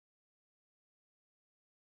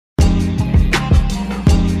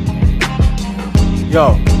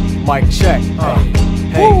Yo, mic check.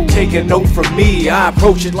 Hey, take a note from me, I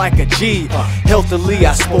approach it like a G. Healthily,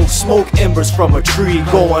 I smoke embers from a tree,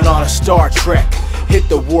 going on a Star Trek. Hit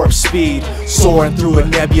the warp speed, soaring through a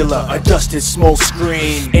nebula, a dusted smoke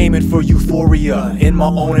screen. Aiming for euphoria in my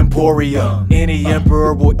own emporium. Any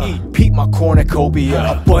emperor will eat, peep my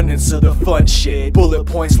cornicopia. Abundance of the fun shit, bullet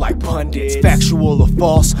points like pundits. Factual or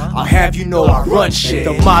false, I'll have you know I run shit.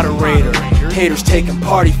 The moderator, haters taking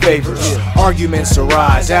party favors. Arguments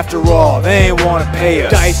arise, after all, they ain't wanna pay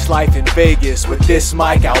us. Dice life in Vegas, with this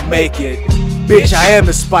mic I'll make it. Bitch, I am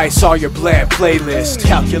the spice, all your bland playlist.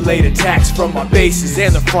 Calculate attacks from my bases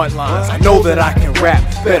and the front lines. I know that I can rap,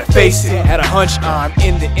 better face it. Had a hunch I'm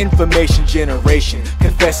in the information generation.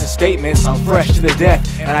 Confessing statements, I'm fresh to the death,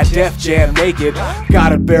 and I def jam naked.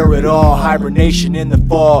 Gotta bear it all, hibernation in the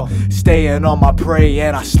fall. Staying on my prey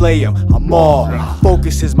and I slay 'em, I'm all.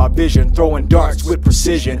 Focus is my vision, throwing darts with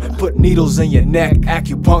precision. Put needles in your neck,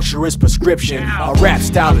 acupuncture is prescription. My rap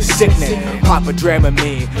style is sickening, Papa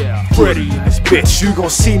Dramamine. Freddy in this bitch, you gon'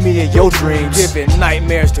 see me in your dreams. Giving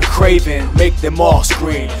nightmares to Craven, make them all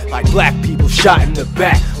scream. Like black people shot in the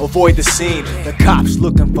back, avoid the scene. The cops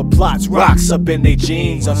looking for plots, rocks up in they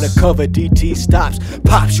jeans. Undercover DT stops,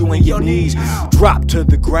 pops you in your knees. Drop to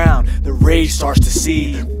the ground, the rage starts to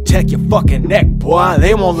seed. Check your fucking neck, boy,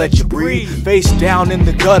 they won't let you breathe. Face down in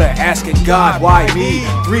the gutter, asking God, why me?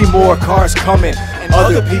 3 more cars coming, and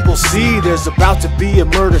other people see there's about to be a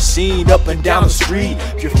murder scene up and down the street.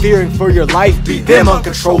 If you're fearing for your life, beat them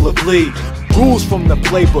uncontrollably. Rules from the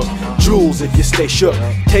playbook, jewels if you stay shook.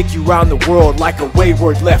 Take you round the world like a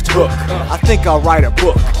wayward left hook. I think I'll write a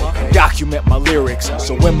book, document my lyrics,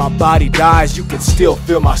 so when my body dies, you can still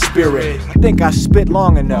feel my spirit. I think I spit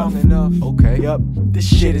long enough. Okay, yup. This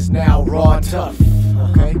shit is now raw and tough.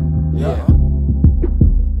 Okay, yeah.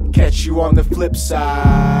 Catch you on the flip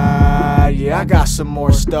side. Yeah, I got some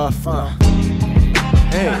more stuff.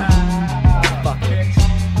 Hey.